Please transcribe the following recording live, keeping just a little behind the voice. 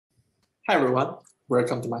Hi everyone,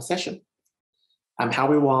 welcome to my session. I'm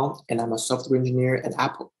Howie Wang and I'm a software engineer at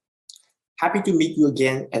Apple. Happy to meet you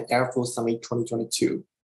again at Airflow Summit 2022.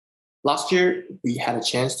 Last year, we had a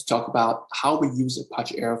chance to talk about how we use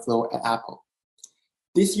Apache Airflow at Apple.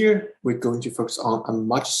 This year, we're going to focus on a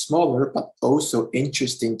much smaller but also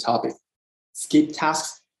interesting topic, skip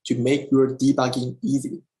tasks to make your debugging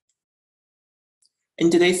easy.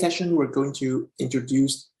 In today's session, we're going to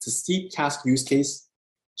introduce the skip task use case,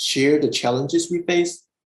 share the challenges we faced,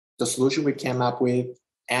 the solution we came up with,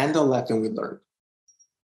 and the lesson we learned.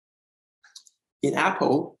 In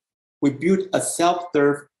Apple, we built a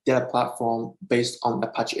self-serve data platform based on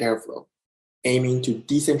Apache Airflow, aiming to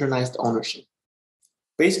decentralized ownership.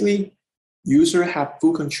 Basically, users have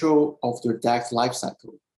full control of their DAGs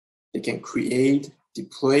lifecycle. They can create,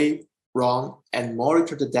 deploy, run, and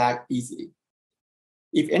monitor the DAG easily.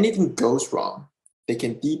 If anything goes wrong, they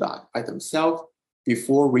can debug by themselves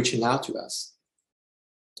before reaching out to us.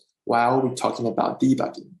 While we're talking about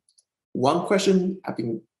debugging, one question I've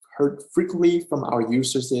been heard frequently from our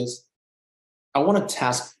users is, I want to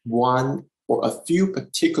task one or a few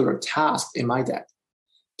particular tasks in my DAG.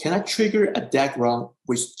 Can I trigger a DAG run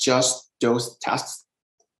with just those tasks?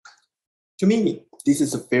 To me, this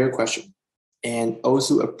is a fair question and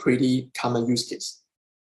also a pretty common use case.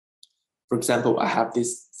 For example, I have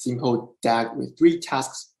this simple DAG with 3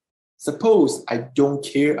 tasks. Suppose I don't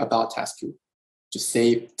care about task 2 to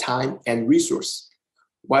save time and resource.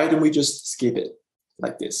 Why don't we just skip it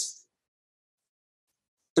like this?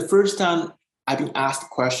 The first time I've been asked the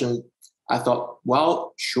question, I thought,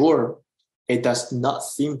 well, sure, it does not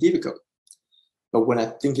seem difficult. But when I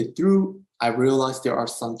think it through, I realized there are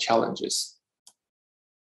some challenges.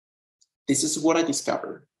 This is what I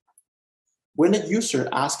discovered. When a user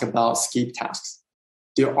asks about skip tasks,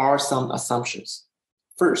 there are some assumptions.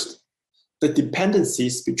 First, the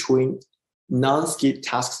dependencies between non-skip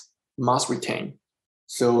tasks must retain,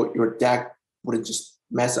 so your DAG wouldn't just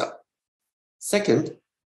mess up. Second,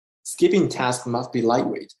 skipping tasks must be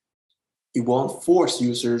lightweight. It won't force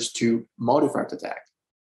users to modify the DAG.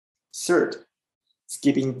 Third,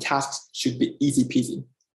 skipping tasks should be easy-peasy.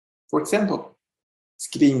 For example,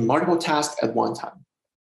 skipping multiple tasks at one time.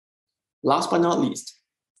 Last but not least,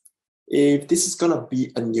 if this is going to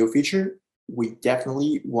be a new feature, we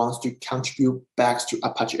definitely want to contribute back to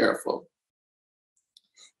Apache Airflow.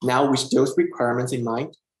 Now, with those requirements in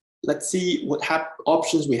mind, let's see what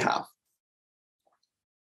options we have.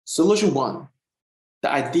 Solution 1.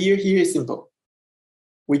 The idea here is simple.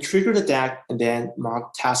 We trigger the DAG and then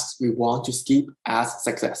mark tasks we want to skip as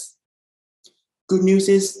success. Good news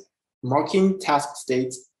is, marking task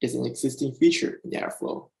states is an existing feature in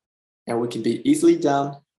Airflow, and we can be easily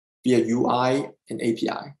done via UI and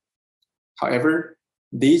API. However,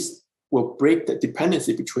 this will break the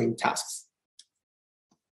dependency between tasks.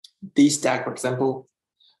 This DAG, for example,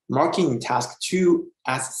 marking task 2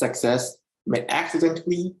 as success may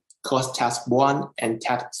accidentally cause task 1 and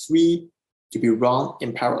task 3 to be run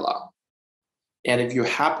in parallel. And if you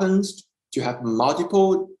happen to have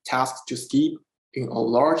multiple tasks to skip in a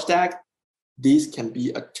large DAG, this can be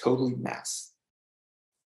a total mess.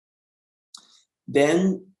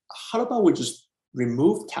 Then how about we just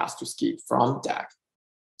remove tasks to skip from DAG?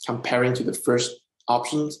 Comparing to the first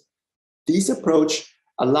options, this approach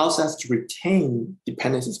allows us to retain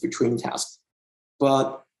dependencies between tasks,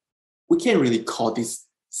 but we can't really call this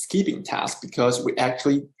skipping tasks because we're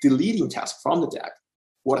actually deleting tasks from the DAG.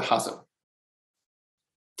 What a hassle.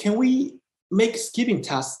 Can we make skipping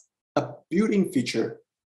tasks a built-in feature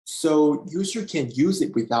so user can use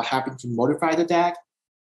it without having to modify the DAG?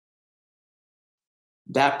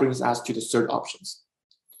 That brings us to the third options.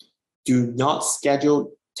 Do not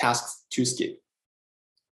schedule tasks to skip.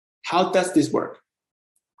 How does this work?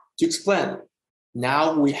 To explain,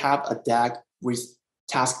 now we have a DAG with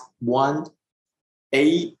task 1,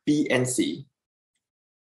 A, B, and C.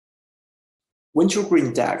 When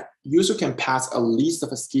triggering DAG, user can pass a list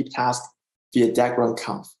of a skip task via DAG run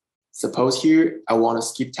conf. Suppose here I want to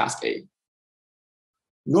skip task A.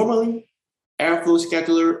 Normally, Airflow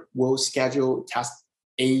scheduler will schedule task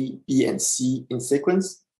A, B, and C in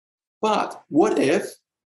sequence. But what if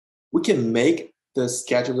we can make the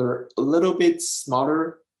scheduler a little bit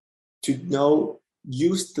smarter to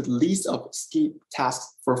use the list of skip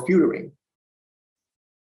tasks for filtering?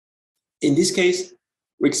 In this case,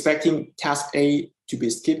 we're expecting task A to be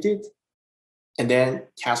skipped, and then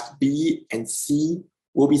task B and C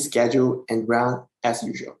will be scheduled and run as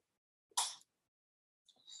usual.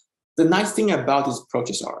 The nice thing about these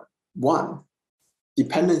approaches are, 1,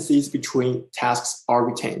 dependencies between tasks are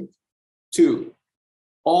retained. 2,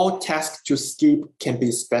 all tasks to skip can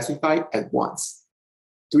be specified at once.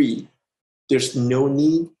 3, there's no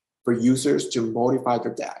need for users to modify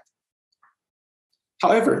their DAG.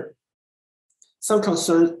 However, some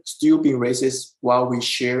concerns still being raised while we're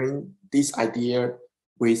sharing this idea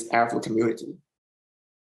with Airflow community.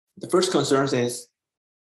 The first concern is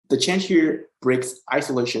the change here breaks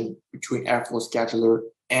isolation between Airflow scheduler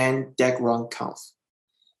and DAG run conf.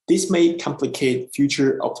 This may complicate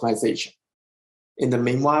future optimization. In the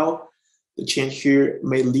meanwhile, the change here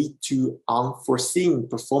may lead to unforeseen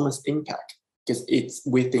performance impact because it's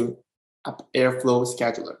within an Airflow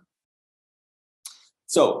scheduler.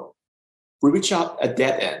 So we reach out a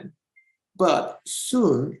dead end, but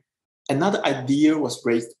soon another idea was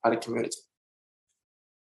raised by the community.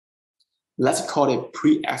 Let's call it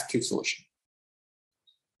pre-execute solution.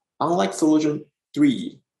 Unlike solution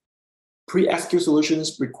 3, pre-execute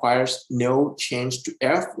solutions requires no change to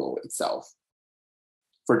Airflow itself.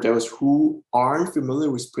 For those who aren't familiar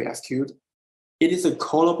with pre-execute, it is a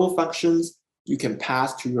callable functions you can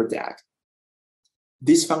pass to your DAG.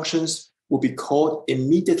 These functions will be called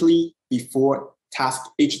immediately before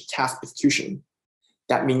each task execution.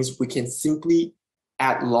 That means we can simply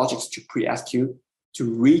add logics to pre-execute to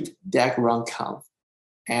read DAG run conf,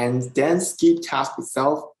 and then skip task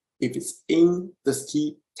itself if it's in the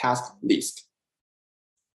skip task list.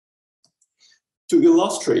 To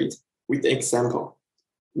illustrate with an example,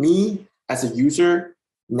 me as a user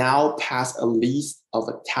now pass a list of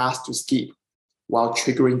a task to skip while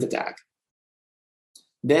triggering the DAG.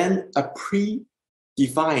 Then a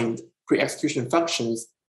predefined pre-execution functions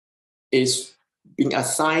is being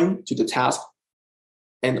assigned to the task,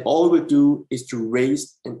 and all we do is to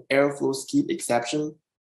raise an Airflow skip exception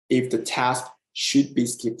if the task should be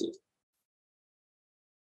skipped.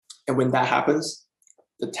 And when that happens,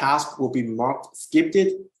 the task will be marked skipped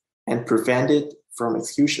and prevented from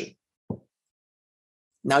execution.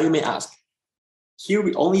 Now you may ask, here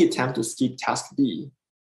we only attempt to skip task B,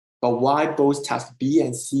 but why both task B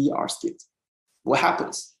and C are skipped? What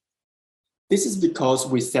happens? This is because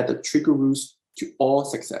we set the trigger rules to all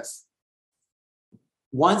success.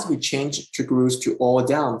 Once we change trigger rules to all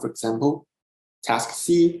down, for example, task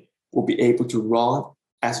C will be able to run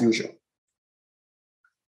as usual.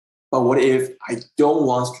 But what if I don't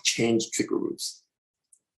want to change trigger rules?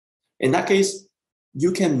 In that case,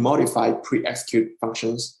 you can modify pre-execute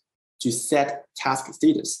functions to set task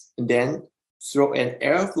status and then throw an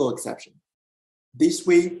Airflow exception. This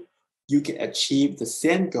way, you can achieve the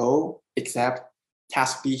same goal, except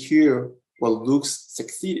task B here will look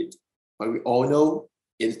succeeded, but we all know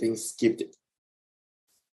it's being skipped.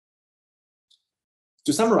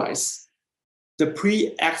 To summarize, the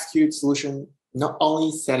pre-execute solution not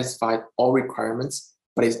only satisfied all requirements,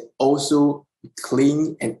 but is also a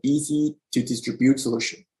clean and easy to distribute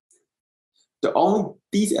solution. The only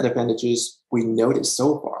disadvantages we noticed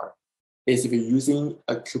so far is if you're using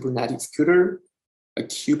a Kubernetes executor, a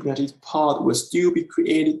Kubernetes pod will still be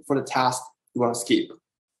created for the task you want to skip.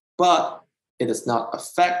 But it does not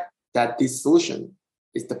affect that this solution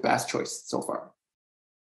is the best choice so far.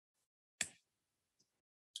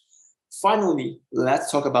 Finally,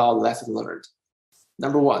 let's talk about lessons learned.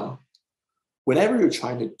 Number 1, whenever you're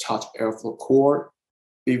trying to touch Airflow core,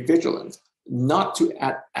 be vigilant not to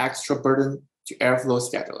add extra burden to Airflow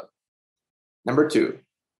scheduler. Number 2,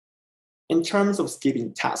 in terms of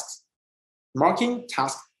skipping tasks, marking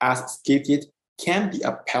tasks as skipped can be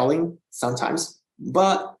appealing sometimes,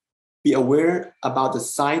 but be aware about the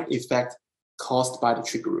side effect caused by the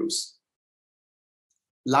trigger rules.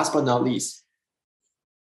 Last but not least,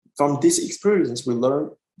 from this experience, we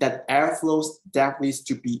learned that Airflow's DAG list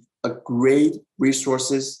to be a great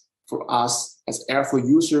resources for us as Airflow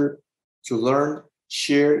user to learn,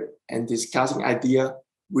 share, and discussing idea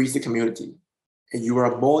with the community. And you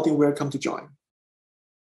are more than welcome to join.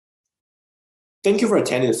 Thank you for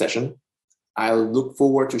attending the session. I look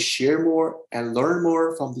forward to share more and learn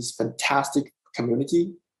more from this fantastic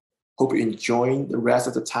community. Hope you enjoy the rest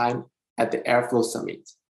of the time at the Airflow Summit.